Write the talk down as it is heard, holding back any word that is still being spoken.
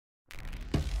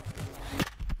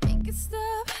it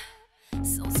stop.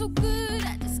 So good,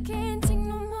 I just can't take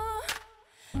no more.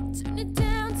 Turn it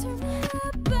down, turn it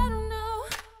up, I don't know.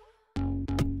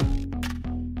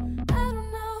 I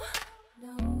don't know,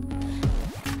 no.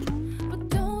 But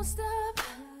don't stop,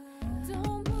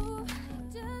 don't move,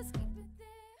 just keep it there.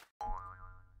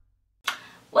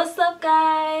 What's up,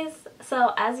 guys?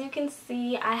 So as you can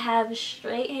see, I have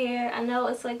straight hair. I know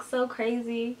it's like so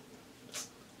crazy.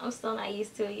 I'm still not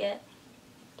used to it yet.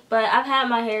 But I've had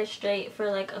my hair straight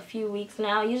for like a few weeks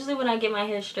now. Usually when I get my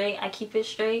hair straight, I keep it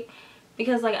straight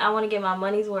because like I want to get my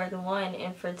money's worth, one,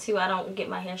 and for two, I don't get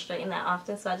my hair straightened that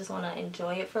often, so I just want to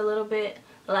enjoy it for a little bit.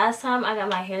 The last time I got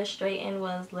my hair straightened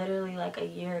was literally like a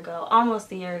year ago,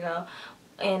 almost a year ago,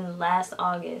 in last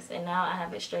August, and now I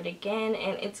have it straight again,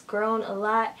 and it's grown a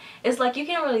lot. It's like you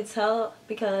can't really tell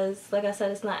because like I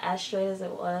said, it's not as straight as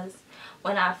it was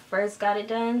when I first got it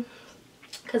done,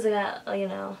 because it got, you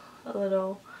know,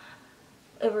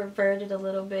 it reverted a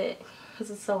little bit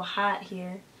because it's so hot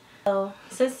here. So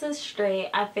since it's straight,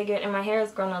 I figured, and my hair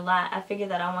has grown a lot, I figured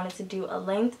that I wanted to do a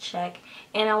length check,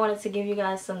 and I wanted to give you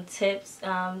guys some tips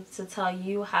to tell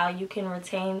you how you can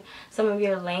retain some of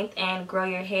your length and grow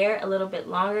your hair a little bit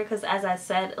longer, because as I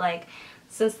said, like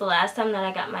since the last time that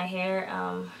I got my hair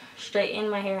straightened,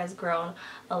 my hair has grown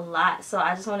a lot. So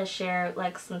I just want to share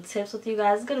like some tips with you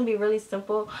guys. It's gonna be really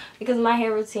simple because my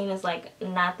hair routine is like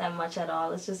not that much at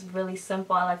all. It's just really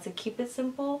simple. I like to keep it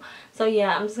simple. So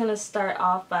yeah, I'm just gonna start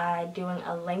off by doing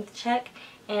a length check,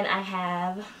 and I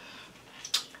have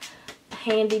a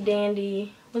handy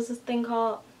dandy, what's this thing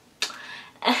called?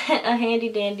 A handy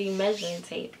dandy measuring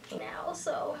tape now.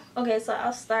 So okay, so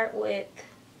I'll start with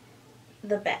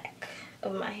the back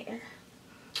of my hair.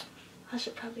 I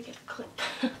should probably get a clip.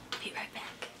 Be right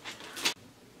back.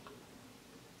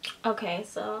 Okay,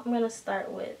 so I'm gonna start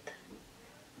with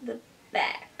the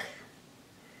back.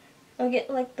 I'll get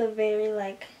like the very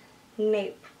like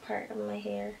nape part of my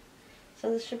hair. So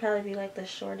this should probably be like the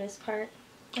shortest part,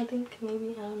 I think,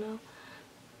 maybe, I don't know.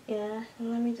 Yeah,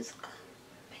 and let me just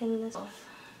pin this off.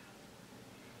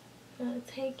 I'm gonna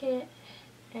take it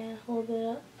and hold it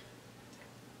up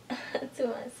to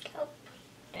my scalp.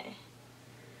 Okay.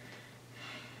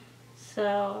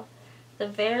 So the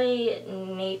very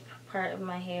nape part of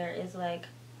my hair is like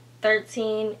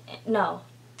 12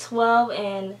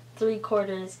 and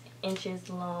 3/4 inches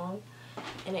long,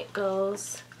 and it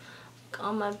goes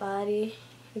on my body.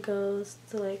 It goes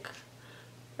to like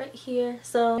right here.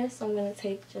 So I'm gonna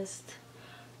take just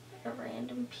a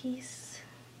random piece.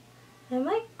 It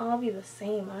might all be the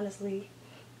same, honestly.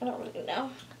 I don't really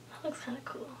know. That looks kind of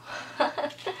cool.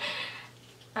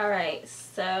 Alright,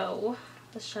 so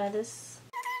let's try this.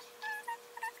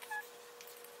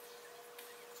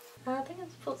 I think I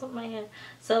just pulled some of my hair.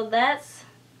 So that's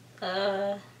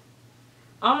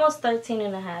almost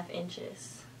 13.5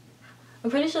 inches. I'm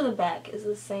pretty sure the back is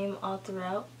the same all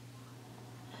throughout.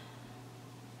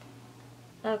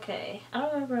 Okay, I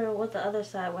don't remember what the other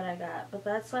side what I got, but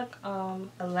that's like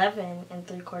 11 and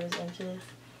 3/4 inches.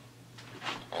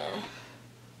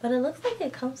 But it looks like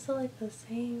it comes to like the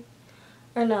same.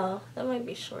 Or no, that might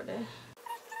be shorter.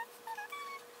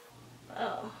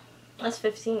 Oh, that's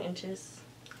 15 inches.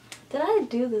 Did I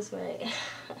do this right?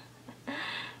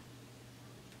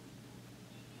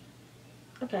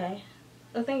 Okay,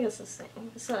 I think it's the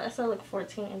same. So I said like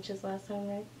 14 inches last time,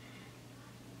 right?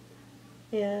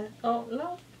 Yeah. Oh,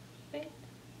 no. Wait.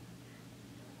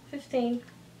 15.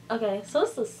 Okay, so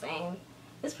it's the same.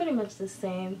 It's pretty much the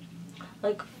same.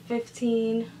 Like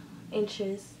 15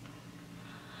 inches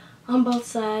on both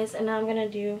sides. And now I'm gonna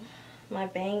do my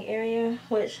bang area,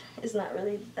 which is not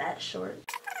really that short.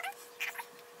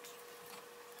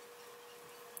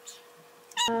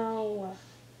 Oh, wow,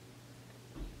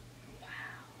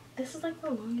 this is like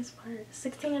the longest part.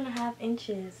 16.5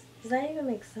 inches. Does that even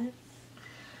make sense?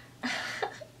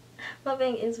 My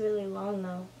bang is really long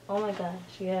though. Oh my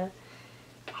gosh, yeah.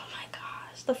 Oh my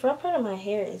gosh, the front part of my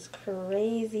hair is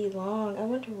crazy long. I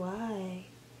wonder why.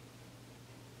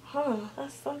 Huh,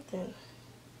 that's something.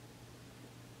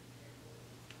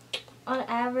 On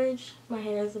average, my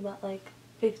hair is about like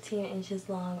 15 inches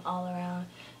long all around.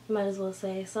 You might as well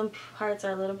say some parts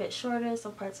are a little bit shorter,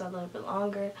 some parts are a little bit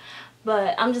longer,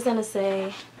 but I'm just gonna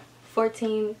say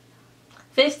 15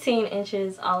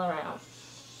 inches all around.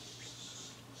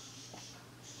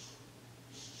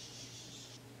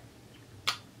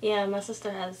 Yeah, my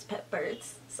sister has pet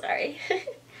birds. Sorry.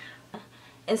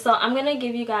 And so I'm gonna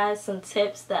give you guys some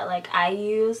tips that like I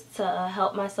use to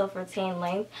help myself retain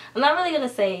length. I'm not really gonna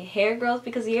say hair growth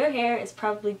because your hair is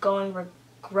probably going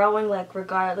growing, like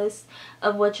regardless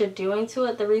of what you're doing to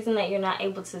it. The reason that you're not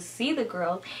able to see the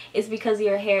growth is because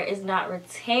your hair is not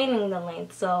retaining the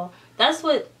length. So that's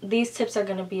what these tips are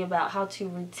going to be about, how to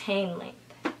retain length.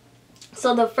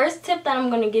 So the first tip that I'm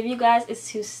going to give you guys is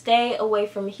to stay away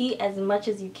from heat as much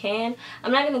as you can.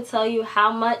 I'm not going to tell you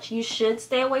how much you should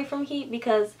stay away from heat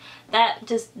because that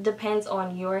just depends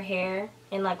on your hair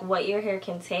and like what your hair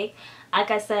can take.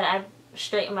 Like I said, I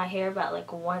straighten my hair about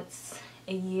like once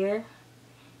a year.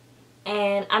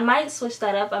 And I might switch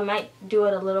that up. I might do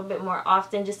it a little bit more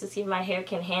often just to see if my hair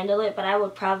can handle it. But I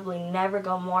would probably never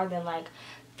go more than like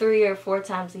 3 or 4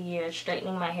 times a year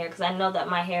straightening my hair, because I know that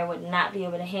my hair would not be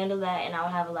able to handle that and I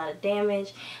would have a lot of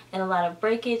damage and a lot of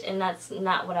breakage, and that's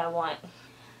not what I want.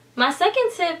 My second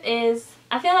tip is,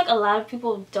 I feel like a lot of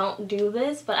people don't do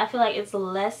this, but I feel like it's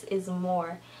less is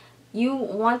more. You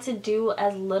want to do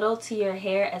as little to your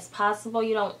hair as possible.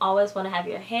 You don't always want to have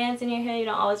your hands in your hair. You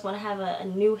don't always want to have a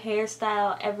new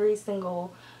hairstyle every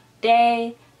single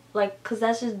day. Like, because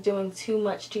that's just doing too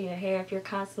much to your hair. If you're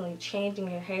constantly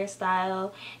changing your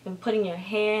hairstyle and putting your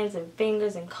hands and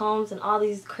fingers and combs and all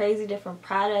these crazy different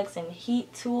products and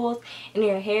heat tools in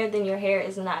your hair, then your hair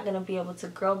is not going to be able to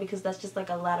grow, because that's just like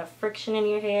a lot of friction in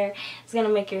your hair. It's going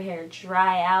to make your hair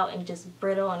dry out and just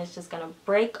brittle, and it's just going to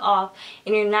break off,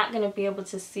 and you're not going to be able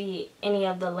to see any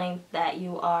of the length that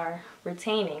you are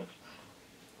retaining.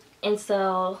 And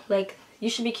so, like, you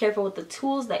should be careful with the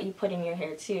tools that you put in your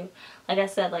hair too. Like I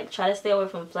said, like, try to stay away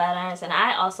from flat irons, and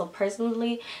I also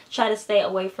personally try to stay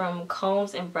away from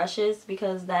combs and brushes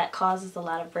because that causes a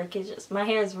lot of breakages. My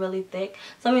hair is really thick,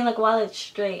 so I mean, like, while it's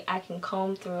straight, I can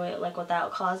comb through it like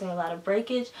without causing a lot of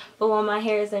breakage. But when my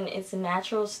hair is in its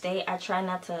natural state, I try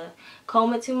not to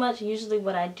comb it too much. Usually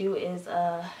what I do is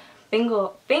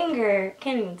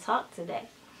can't even talk today.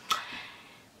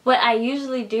 What I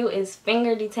usually do is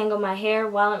finger detangle my hair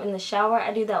while I'm in the shower.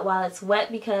 I do that while it's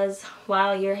wet, because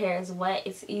while your hair is wet,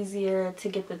 it's easier to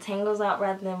get the tangles out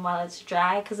rather than while it's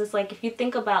dry. Because it's like, if you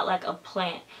think about like a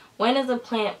plant, when is a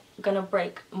plant gonna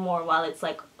break more? While it's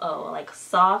like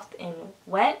soft and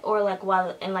wet, or like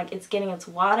while it's getting its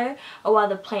water, or while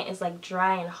the plant is like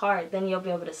dry and hard? Then you'll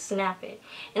be able to snap it.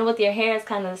 And with your hair, it's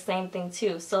kind of the same thing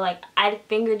too. So like, I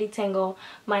finger detangle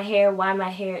my hair while my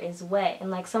hair is wet, and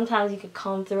like sometimes you could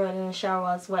comb through it in the shower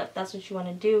while it's wet if that's what you want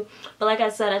to do. But like I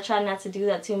said, I try not to do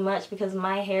that too much because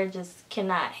my hair just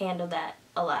cannot handle that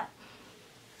a lot.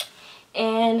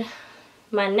 And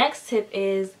my next tip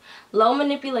is low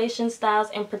manipulation styles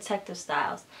and protective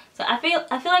styles. So I feel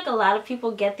like a lot of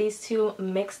people get these two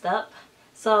mixed up.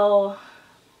 So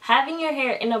having your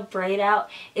hair in a braid out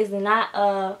is not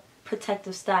a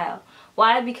protective style.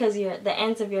 Why? Because the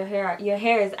ends of your hair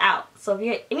is out. So if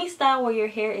you're any style where your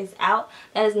hair is out,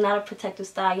 that is not a protective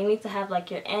style. You need to have like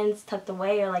your ends tucked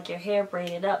away, or like your hair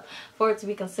braided up for it to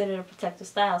be considered a protective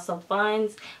style. So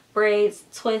buns, braids,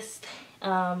 twists,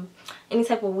 any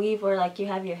type of weave where like you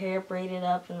have your hair braided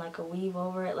up and like a weave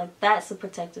over it, like that's a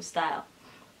protective style.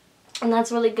 And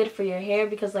that's really good for your hair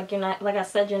because like I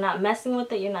said, you're not messing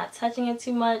with it, you're not touching it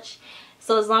too much.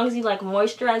 So as long as you like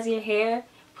moisturize your hair,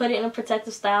 put it in a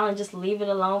protective style, and just leave it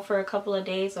alone for a couple of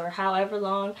days or however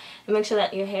long, and make sure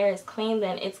that your hair is clean,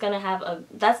 then it's gonna have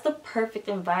that's the perfect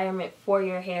environment for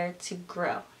your hair to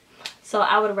grow. So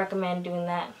I would recommend doing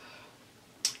that.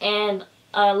 And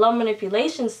low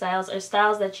manipulation styles are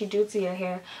styles that you do to your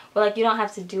hair where like you don't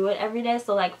have to do it every day.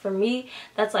 So like for me,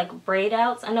 that's like braid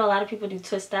outs. I know a lot of people do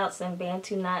twist outs and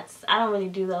bantu knots. I don't really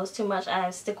do those too much.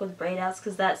 I stick with braid outs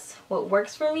because that's what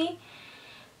works for me.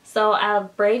 So I'll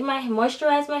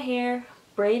moisturize my hair,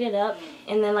 braid it up,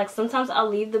 and then like sometimes I'll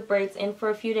leave the braids in for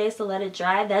a few days to let it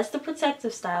dry. That's the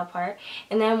protective style part.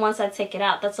 And then once I take it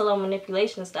out, that's a low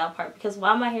manipulation style part, because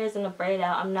while my hair is in a braid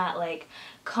out, I'm not like,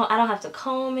 I don't have to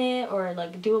comb it or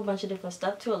like do a bunch of different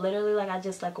stuff to it. Literally, like, I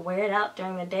just like wear it out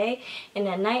during the day, and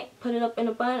at night put it up in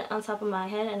a bun on top of my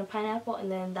head and a pineapple, and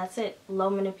then that's it. Low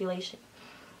manipulation.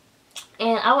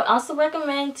 And I would also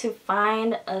recommend to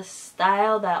find a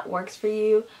style that works for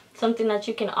you, something that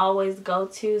you can always go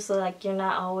to, so like you're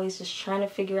not always just trying to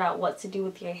figure out what to do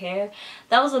with your hair.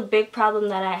 That was a big problem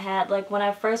that I had. Like when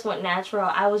I first went natural,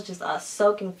 I was just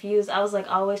so confused. I was like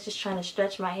always just trying to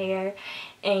stretch my hair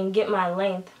and get my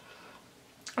length.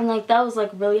 And like that was like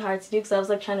really hard to do because I was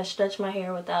like trying to stretch my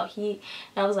hair without heat.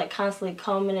 And I was like constantly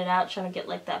combing it out, trying to get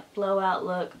like that blowout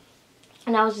look.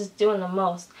 And I was just doing the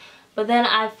most. But then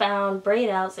I found braid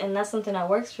outs, and that's something that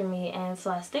works for me, and so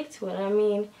I stick to it. I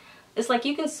mean, it's like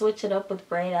you can switch it up with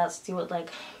braid outs, do it like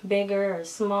bigger or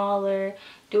smaller,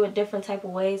 do it different type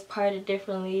of ways, part it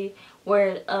differently, wear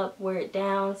it up, wear it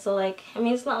down. So like, I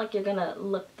mean, it's not like you're gonna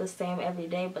look the same every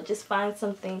day, but just find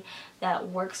something that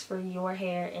works for your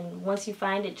hair, and once you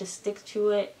find it, just stick to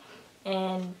it,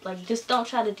 and like, just don't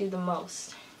try to do the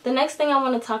most. The next thing I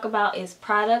want to talk about is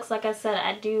products. Like I said,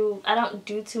 I don't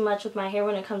do too much with my hair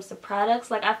when it comes to products.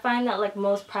 Like, I find that like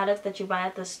most products that you buy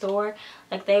at the store,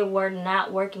 like, they were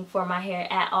not working for my hair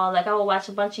at all. Like, I would watch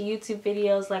a bunch of YouTube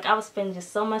videos. Like, I would spend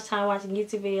just so much time watching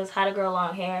YouTube videos how to grow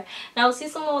long hair, and I would see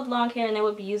someone with long hair and they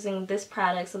would be using this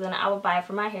product, so then I would buy it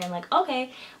for my hair, and like,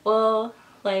 okay, well,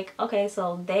 like, okay,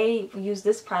 so they use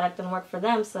this product and work for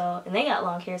them, so, and they got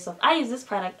long hair, so if I use this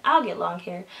product, I'll get long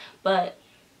hair. But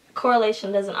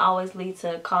correlation doesn't always lead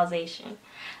to causation.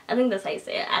 I think that's how you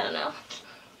say it. I don't know.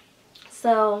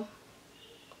 So,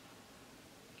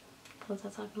 what was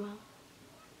I talking about?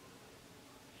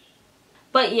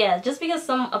 But yeah, just because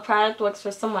a product works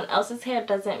for someone else's hair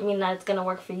doesn't mean that it's going to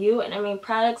work for you. And I mean,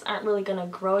 products aren't really going to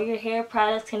grow your hair.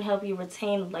 Products can help you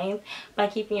retain length by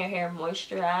keeping your hair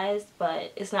moisturized,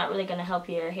 but it's not really going to help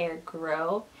your hair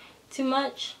grow too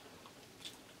much.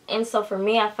 And so for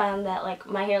me, I find that like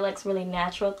my hair likes really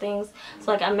natural things.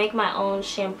 So like, I make my own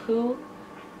shampoo.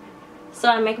 So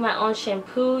I make my own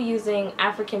shampoo using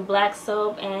African black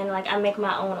soap, and like, I make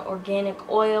my own organic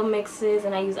oil mixes,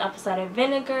 and I use apple cider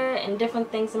vinegar and different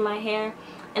things in my hair.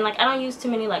 And like, I don't use too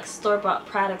many like store-bought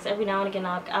products. Every now and again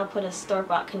I'll put a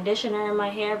store-bought conditioner in my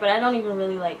hair, but I don't even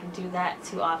really like do that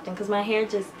too often, because my hair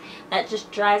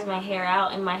just dries my hair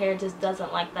out, and my hair just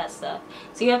doesn't like that stuff.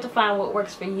 So you have to find what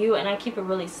works for you, and I keep it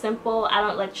really simple. I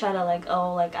don't like try to like,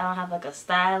 oh, like, I don't have like a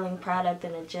styling product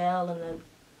and a gel and a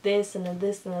this and a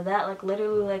this and a that. Like,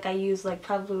 literally, like, I use like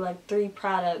probably like 3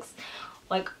 products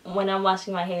like when I'm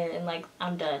washing my hair, and like,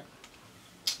 I'm done,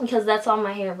 because that's all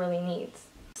my hair really needs.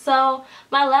 So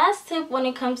my last tip when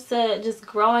it comes to just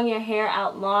growing your hair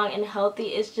out long and healthy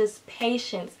is just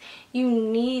patience. You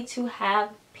need to have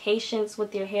patience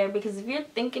with your hair, because if you're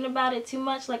thinking about it too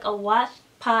much, like, a wash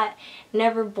pot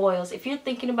never boils. If you're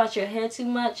thinking about your hair too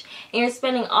much and you're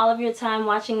spending all of your time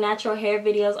watching natural hair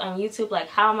videos on YouTube, like,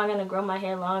 how am I going to grow my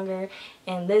hair longer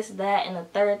and this, that, and the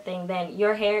third thing, then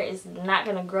your hair is not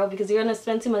going to grow, because you're going to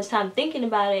spend too much time thinking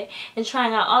about it and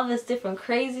trying out all this different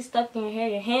crazy stuff in your hair.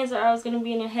 Your hands are always going to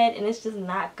be in your head, and it's just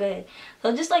not good.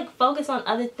 So just like, focus on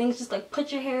other things. Just like,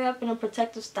 put your hair up in a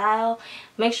protective style,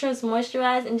 make sure it's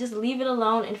moisturized, and just leave it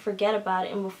alone and forget about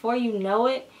it. And before you know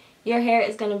it, your hair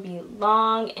is going to be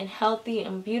long and healthy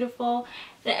and beautiful,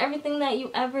 and everything that you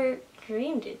ever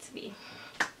dreamed it to be.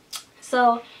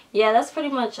 So yeah, that's pretty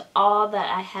much all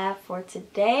that I have for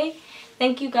today.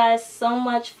 Thank you guys so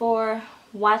much for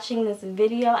watching this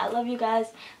video. I love you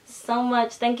guys so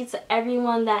much. Thank you to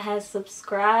everyone that has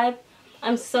subscribed.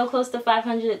 I'm so close to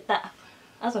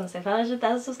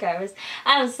 500,000 subscribers.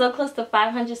 I am so close to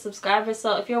 500 subscribers.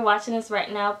 So if you're watching this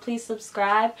right now, please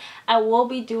subscribe. I will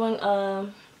be doing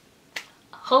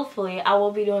hopefully I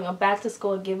will be doing a back to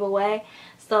school giveaway,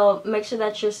 so make sure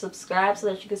that you're subscribed so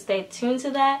that you can stay tuned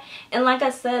to that. And like I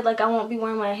said, like, I won't be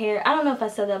wearing my hair, I don't know if I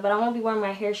said that, but I won't be wearing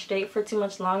my hair straight for too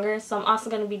much longer. So I'm also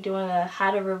going to be doing a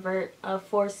how to revert a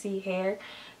 4C hair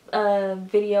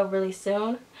video really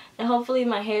soon, and hopefully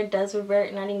my hair does revert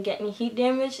and I didn't get any heat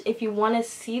damage. If you want to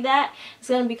see that, it's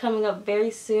going to be coming up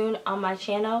very soon on my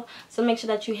channel, so make sure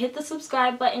that you hit the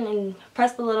subscribe button and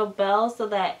press the little bell so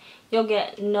that you'll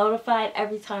get notified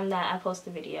every time that I post a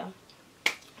video.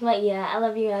 But yeah, I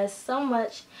love you guys so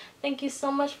much. Thank you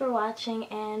so much for watching,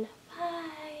 and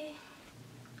bye.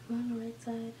 I'm on the right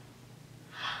side.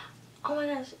 Oh my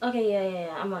gosh. Okay,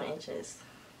 yeah, I'm on inches.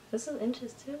 This is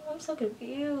inches too? I'm so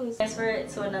confused. Transfer it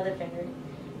to another finger.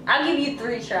 I'll give you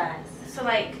 3 tries. So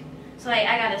like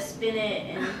I gotta spin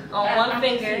it and on one I'm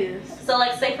finger. confused. So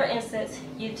like, say for instance,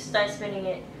 you start spinning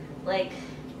it like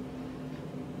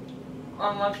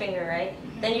on one finger, right?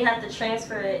 Then you have to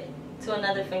transfer it to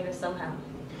another finger somehow.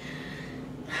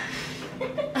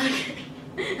 Okay.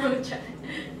 I'm gonna try.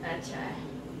 I'll try.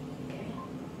 Okay.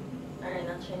 Alright,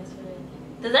 now transfer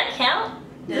it. Does that count?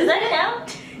 Does that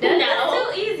count? No.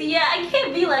 That's too easy. Yeah, I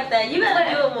can't be like that. You gotta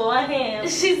do it with one hand.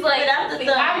 She's like, without the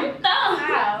thumb.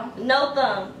 How? No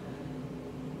thumb.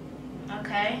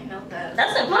 Okay, no thumb.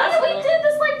 That's impossible.